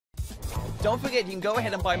Don't forget you can go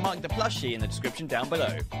ahead and buy Mark the plushie in the description down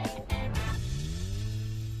below.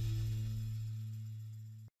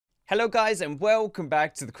 Hello guys and welcome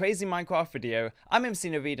back to the crazy Minecraft video. I'm MC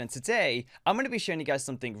Naveed and today I'm going to be showing you guys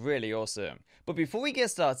something really awesome. But before we get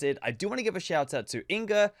started, I do want to give a shout out to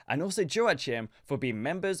Inga and also Joachim for being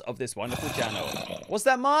members of this wonderful channel. What's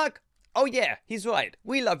that, Mark? Oh yeah, he's right.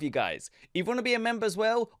 We love you guys. If you want to be a member as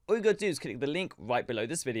well, all you gotta do is click the link right below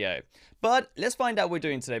this video. But let's find out what we're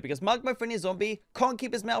doing today because Mark, my friendly zombie, can't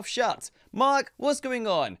keep his mouth shut. Mark, what's going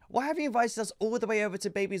on? Why have you invited us all the way over to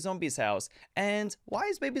Baby Zombie's house? And why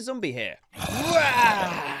is Baby Zombie here?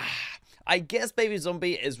 I guess Baby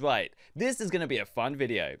Zombie is right. This is gonna be a fun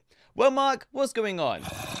video. Well, Mark, what's going on?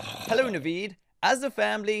 Hello, Naveed. As a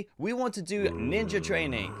family, we want to do ninja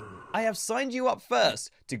training. I have signed you up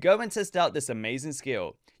first to go and test out this amazing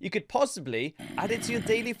skill. You could possibly add it to your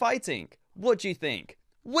daily fighting. What do you think?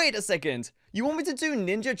 Wait a second. You want me to do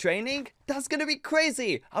ninja training? That's gonna be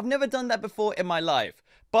crazy. I've never done that before in my life.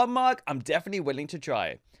 But Mark, I'm definitely willing to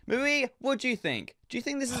try. Marie, what do you think? Do you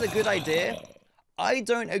think this is a good idea? I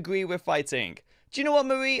don't agree with fighting. Do you know what,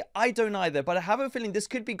 Marie? I don't either, but I have a feeling this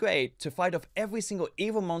could be great to fight off every single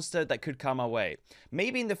evil monster that could come our way.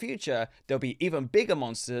 Maybe in the future, there'll be even bigger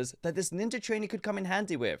monsters that this ninja training could come in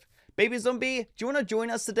handy with. Baby Zombie, do you want to join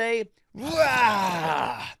us today?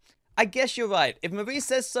 Rah! I guess you're right. If Marie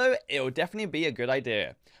says so, it'll definitely be a good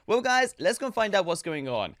idea. Well, guys, let's go and find out what's going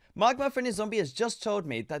on. Mark, my friendly zombie, has just told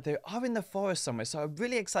me that they are in the forest somewhere, so I'm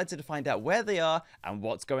really excited to find out where they are and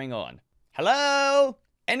what's going on. Hello?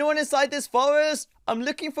 Anyone inside this forest? I'm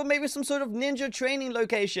looking for maybe some sort of ninja training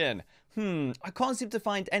location. I can't seem to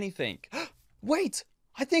find anything. Wait,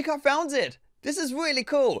 I think I found it. This is really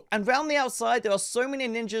cool. And round the outside, there are so many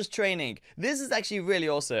ninjas training. This is actually really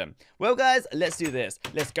awesome. Well, guys, let's do this.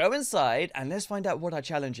 Let's go inside and let's find out what our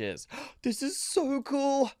challenge is. This is so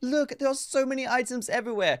cool. Look, there are so many items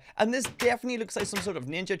everywhere. And this definitely looks like some sort of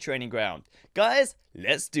ninja training ground. Guys,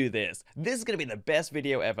 let's do this. This is going to be the best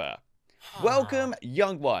video ever. Welcome,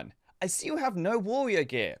 young one. I see you have no warrior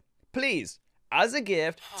gear. Please, as a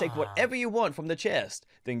gift, take whatever you want from the chest.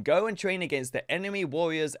 Then go and train against the enemy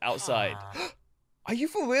warriors outside. Are you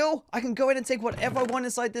for real? I can go in and take whatever I want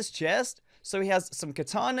inside this chest? So he has some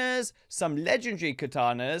katanas, some legendary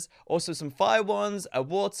katanas, also some fire ones, a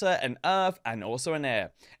water, an earth, and also an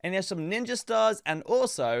air. And he has some ninja stars and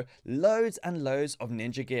also loads and loads of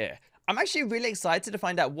ninja gear. I'm actually really excited to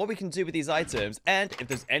find out what we can do with these items and if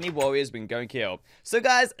there's any warriors we can go and kill. So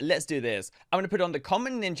guys, let's do this. I'm going to put on the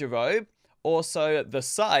common ninja robe, also the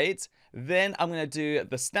sight, then I'm going to do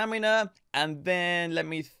the stamina, and then let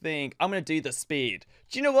me think, I'm going to do the speed.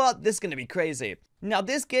 Do you know what? This is going to be crazy. Now,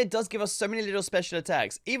 this gear does give us so many little special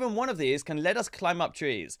attacks. Even one of these can let us climb up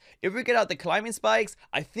trees. If we get out the climbing spikes,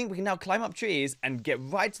 I think we can now climb up trees and get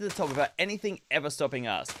right to the top without anything ever stopping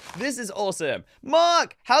us. This is awesome.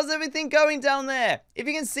 Mark, how's everything going down there? If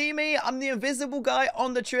you can see me, I'm the invisible guy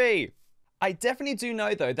on the tree. I definitely do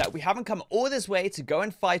know, though, that we haven't come all this way to go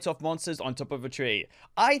and fight off monsters on top of a tree.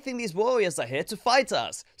 I think these warriors are here to fight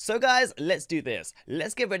us. So, guys, let's do this.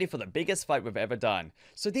 Let's get ready for the biggest fight we've ever done.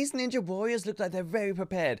 So, these ninja warriors look like they're very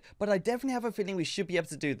prepared, but I definitely have a feeling we should be able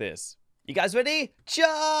to do this. You guys ready?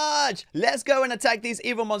 Charge! Let's go and attack these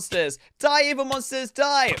evil monsters. Die, evil monsters,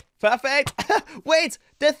 die! Perfect. Wait,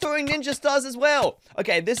 they're throwing ninja stars as well.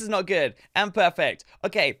 Okay, this is not good. And perfect.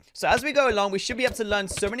 Okay, so as we go along, we should be able to learn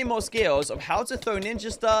so many more skills of how to throw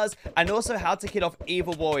ninja stars and also how to kill off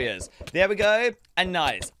evil warriors. There we go. And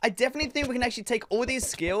nice. I definitely think we can actually take all these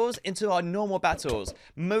skills into our normal battles.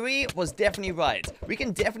 Marie was definitely right. We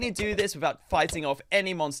can definitely do this without fighting off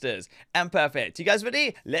any monsters. And perfect. You guys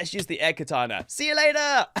ready? Let's use the air katana. See you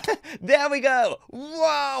later. There we go.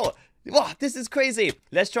 Wow. Wow, this is crazy.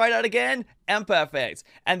 Let's try it out again. And perfect.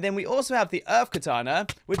 And then we also have the earth katana,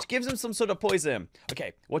 which gives him some sort of poison.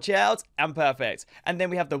 Okay, watch out. And perfect. And then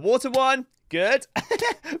we have the water one. Good.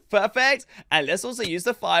 Perfect. And let's also use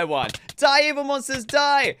the fire one. Die, evil monsters,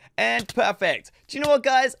 die. And perfect. Do you know what,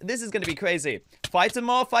 guys? This is going to be crazy. Fight them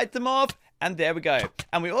off, fight them off. And there we go.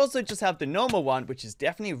 And we also just have the normal one, which is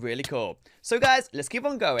definitely really cool. So guys, let's keep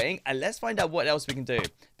on going and let's find out what else we can do.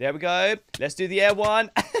 There we go. Let's do the air one.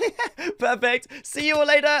 Perfect. See you all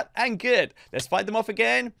later. And good. Let's fight them off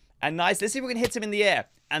again. And nice. Let's see if we can hit him in the air.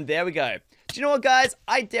 And there we go. Do you know what, guys?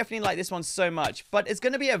 I definitely like this one so much. But it's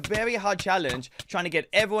going to be a very hard challenge trying to get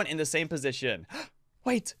everyone in the same position.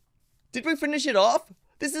 Wait. Did we finish it off?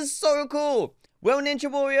 This is so cool. Well,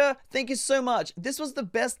 Ninja Warrior, thank you so much. This was the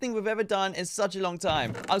best thing we've ever done in such a long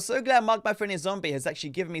time. I'm so glad Mark, my friendly zombie, has actually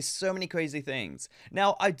given me so many crazy things.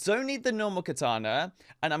 Now, I don't need the normal katana,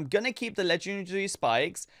 and I'm gonna keep the legendary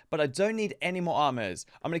spikes, but I don't need any more armors.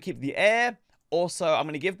 I'm gonna keep the air. Also, I'm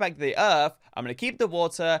going to give back the earth, I'm going to keep the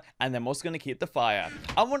water, and I'm also going to keep the fire.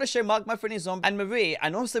 I want to show Mark, my friendly zombie, and Marie,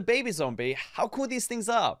 and also baby zombie, how cool these things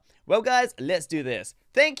are. Well, guys, let's do this.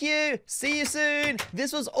 Thank you. See you soon.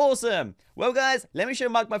 This was awesome. Well, guys, let me show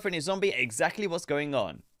Mark, my friendly zombie, exactly what's going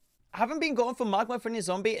on. I haven't been gone from Mark, my friendly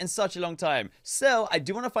zombie, in such a long time, so I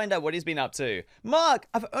do want to find out what he's been up to. Mark,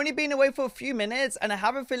 I've only been away for a few minutes, and I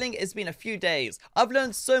have a feeling it's been a few days. I've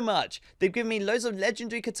learned so much. They've given me loads of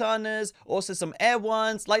legendary katanas, also some air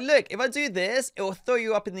ones. Like, look, if I do this, it will throw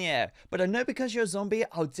you up in the air. But I know because you're a zombie,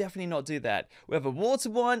 I'll definitely not do that. We have a water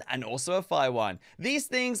one and also a fire one. These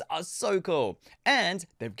things are so cool. And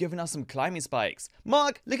they've given us some climbing spikes.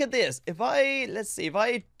 Mark, look at this. If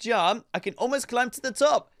I jump, I can almost climb to the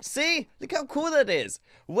top. See? Look how cool that is.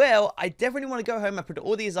 Well, I definitely want to go home and put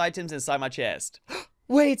all these items inside my chest.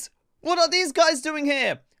 Wait, what are these guys doing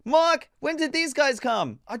here? Mark, when did these guys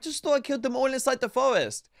come? I just thought I killed them all inside the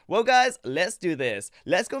forest. Well, guys, let's do this.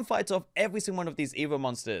 Let's go and fight off every single one of these evil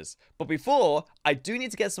monsters. But before, I do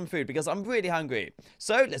need to get some food because I'm really hungry.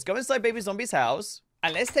 So let's go inside Baby Zombie's house.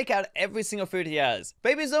 And let's take out every single food he has.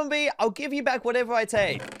 Baby Zombie, I'll give you back whatever I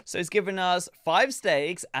take. So he's given us 5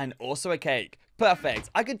 steaks and also a cake. Perfect.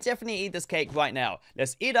 I could definitely eat this cake right now.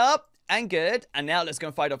 Let's eat up. And good. And now let's go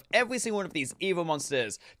and fight off every single one of these evil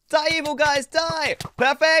monsters. Die, evil guys, die!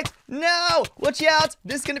 Perfect! No! Watch out!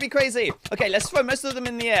 This is gonna be crazy. Okay, let's throw most of them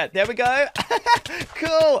in the air. There we go.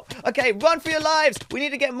 Cool! Okay, run for your lives! We need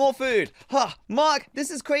to get more food. Huh, Mark,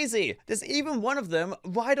 this is crazy. There's even one of them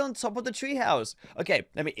right on top of the treehouse. Okay,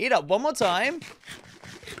 let me eat up one more time.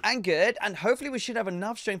 And good, and hopefully we should have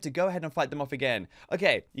enough strength to go ahead and fight them off again.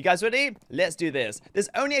 Okay, you guys ready? Let's do this. There's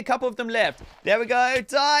only a couple of them left. There we go.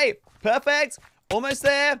 Die! Perfect. Almost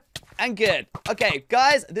there. And good. Okay,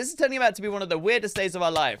 guys, this is turning out to be one of the weirdest days of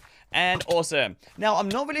our life. And awesome. Now, I'm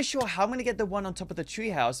not really sure how I'm going to get the one on top of the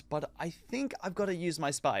treehouse, but I think I've got to use my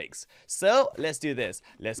spikes. So, let's do this.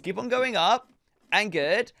 Let's keep on going up. And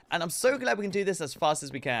good. And I'm so glad we can do this as fast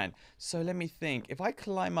as we can. So, let me think. If I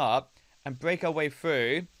climb up and break our way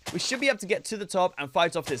through, we should be able to get to the top and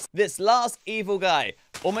fight off this last evil guy.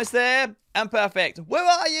 Almost there. And perfect. Where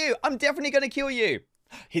are you? I'm definitely going to kill you.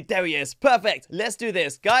 There he is. Perfect. Let's do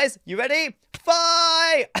this. Guys, you ready?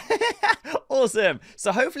 Fight! Awesome.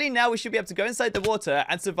 So hopefully now we should be able to go inside the water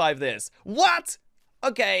and survive this. What?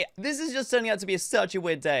 Okay, this is just turning out to be such a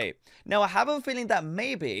weird day. Now, I have a feeling that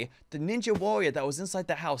maybe the Ninja Warrior that was inside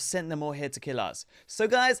the house sent them all here to kill us. So,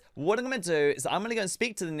 guys, what I'm going to do is I'm going to go and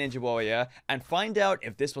speak to the Ninja Warrior and find out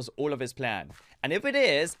if this was all of his plan. And if it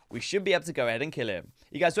is, we should be able to go ahead and kill him.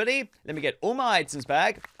 You guys ready? Let me get all my items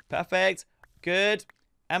back. Perfect. Good.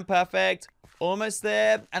 And perfect. Almost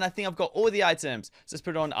there. And I think I've got all the items. So let's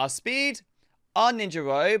put on our speed, our ninja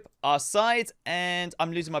robe, our sight, and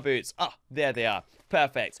I'm losing my boots. Ah, there they are.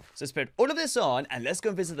 Perfect. So let's put all of this on and let's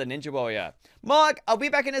go and visit the Ninja Warrior. Mark, I'll be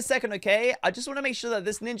back in a second, okay? I just want to make sure that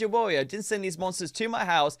this Ninja Warrior didn't send these monsters to my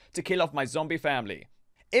house to kill off my zombie family.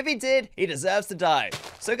 If he did, he deserves to die.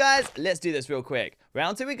 So guys, let's do this real quick.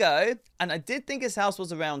 Round 2 we go. And I did think his house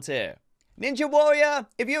was around here. Ninja Warrior,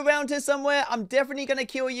 if you're around here somewhere, I'm definitely going to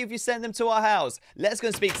kill you if you send them to our house. Let's go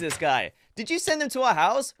and speak to this guy. Did you send them to our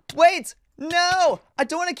house? Wait! No! I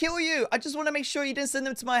don't want to kill you. I just want to make sure you didn't send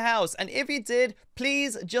them to my house. And if you did,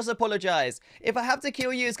 please just apologize. If I have to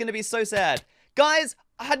kill you, it's going to be so sad. Guys,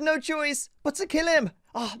 I had no choice but to kill him.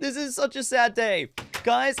 Oh, this is such a sad day.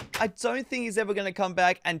 Guys, I don't think he's ever going to come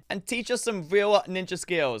back and teach us some real ninja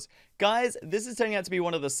skills. Guys, this is turning out to be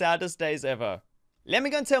one of the saddest days ever. Let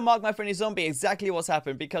me go and tell Mark, my friendly zombie, exactly what's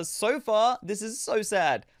happened because so far, this is so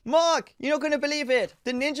sad. Mark, you're not going to believe it.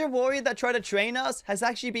 The Ninja Warrior that tried to train us has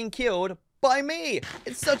actually been killed by me.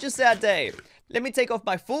 It's such a sad day. Let me take off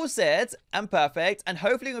my full set and perfect and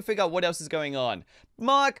hopefully we'll figure out what else is going on.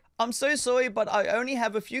 Mark, I'm so sorry, but I only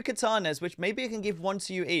have a few katanas, which maybe I can give one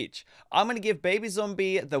to you each. I'm going to give Baby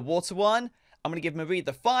Zombie the water one. I'm going to give Marie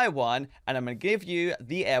the fire one, and I'm going to give you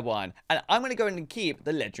the air one. And I'm going to go in and keep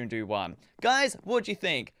the legendary one. Guys, what do you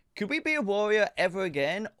think? Could we be a warrior ever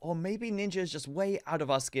again? Or maybe ninja is just way out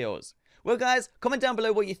of our skills? Well, guys, comment down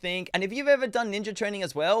below what you think. And if you've ever done ninja training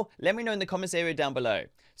as well, let me know in the comments area down below.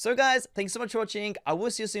 So, guys, thanks so much for watching. I will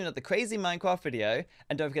see you soon at the crazy Minecraft video.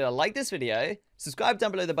 And don't forget to like this video, subscribe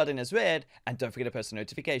down below, the button is red, and don't forget to press the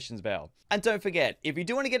notifications bell. And don't forget, if you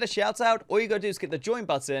do want to get a shout out, all you gotta do is hit the join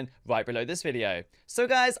button right below this video. So,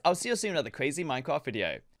 guys, I'll see you soon at the crazy Minecraft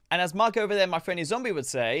video. And as Mark over there, my friendly zombie, would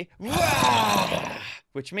say, Rah!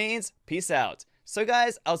 Which means peace out. So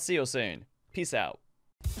guys, I'll see you soon. Peace out.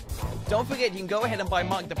 Don't forget, you can go ahead and buy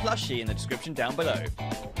Mark the plushie in the description down below.